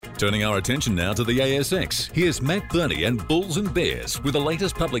Turning our attention now to the ASX, here's Matt Burney and Bulls and Bears with the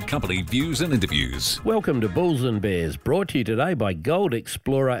latest public company views and interviews. Welcome to Bulls and Bears, brought to you today by Gold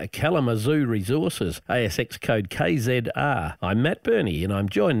Explorer Kalamazoo Resources, ASX code KZR. I'm Matt Burney and I'm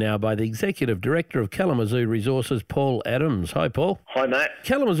joined now by the Executive Director of Kalamazoo Resources, Paul Adams. Hi, Paul. Hi, Matt.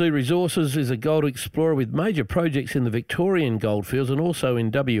 Kalamazoo Resources is a gold explorer with major projects in the Victorian goldfields and also in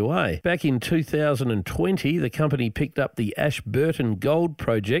WA. Back in 2020, the company picked up the Ashburton Gold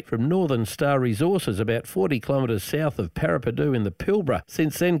Project from Northern Star Resources, about 40 kilometres south of Parapadu in the Pilbara.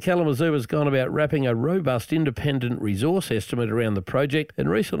 Since then, Kalamazoo has gone about wrapping a robust independent resource estimate around the project and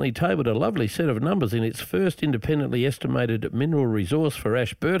recently tabled a lovely set of numbers in its first independently estimated mineral resource for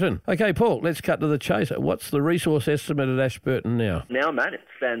Ashburton. OK, Paul, let's cut to the chase. What's the resource estimate at Ashburton now? Now, Matt, it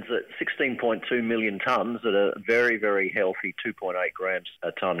stands at 16.2 million tonnes at a very, very healthy 2.8 grams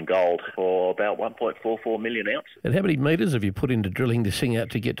a tonne gold for about 1.44 million ounces. And how many metres have you put into drilling this thing out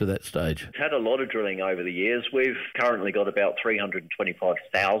to get to that stage? It's had a lot of drilling over the years. We've currently got about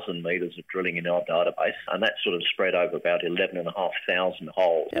 325,000 metres of drilling in our database, and that's sort of spread over about 11,500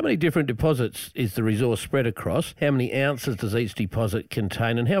 holes. How many different deposits is the resource spread across? How many ounces does each deposit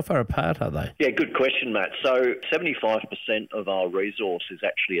contain, and how far apart are they? Yeah, good question, Matt. So 75% of our resource is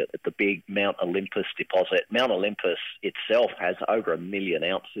actually at the big Mount Olympus deposit. Mount Olympus itself has over 1 million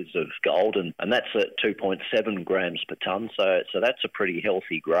ounces of gold, and that's at 2.7 grams per tonne, so that's a pretty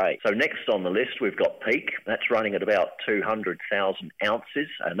healthy grade. So next on the list, we've got Peak. That's running at about 200,000 ounces,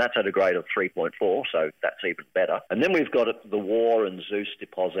 and that's at a grade of 3.4, so that's even better. And then we've got the War and Zeus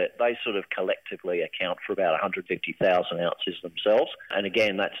deposit. They sort of collectively account for about 150,000 ounces themselves, and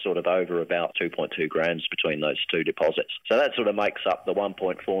again, that's sort of over about 2.2 grams between those two deposits. So that sort of makes up the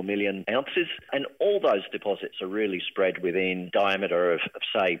 1.4 million ounces, and all those deposits are really spread within diameter of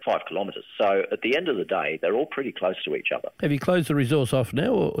say, 5 kilometres. So at the end of the day, they're all pretty close to each other. Have you closed the resource off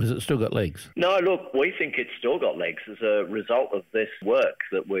now, or has it still got legs? No, look, we think it's still got legs. As a result of this work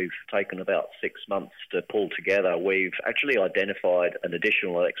that we've taken about 6 months to pull together, we've actually identified an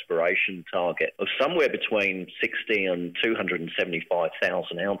additional exploration target of somewhere between 60 and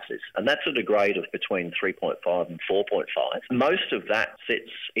 275,000 ounces, and that's at a grade of between 3.5 and 4.5. Most of that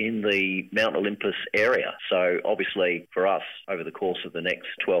sits in the Mount Olympus area, so obviously for us, over the course of the next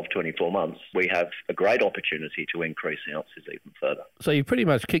 12, 24 months, we have a great opportunity to increase ounces even further. So you pretty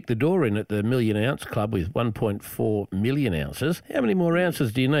much kicked the door in at the million ounce club with 1.4 million ounces. How many more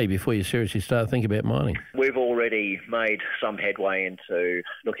ounces do you need before you seriously start thinking about mining? We've already made some headway into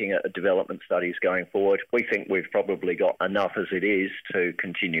looking at development studies going forward. We think we've probably got enough as it is to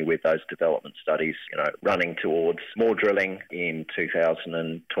continue with those development studies, running towards more drilling in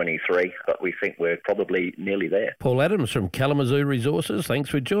 2023, but we think we're probably nearly there. Paul Adams from Kalamazoo Resources, thanks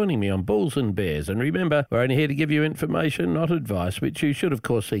for joining me on Bulls and Bears. And remember, we're only here to give you information, not advice, which you should of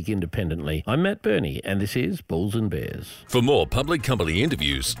course seek independently. I'm Matt Burney and this is Bulls and Bears. For more public company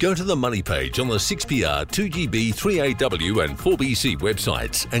interviews, go to the Money page on the 6PR, 2GB, 3AW and 4BC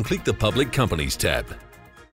websites and click the Public Companies tab.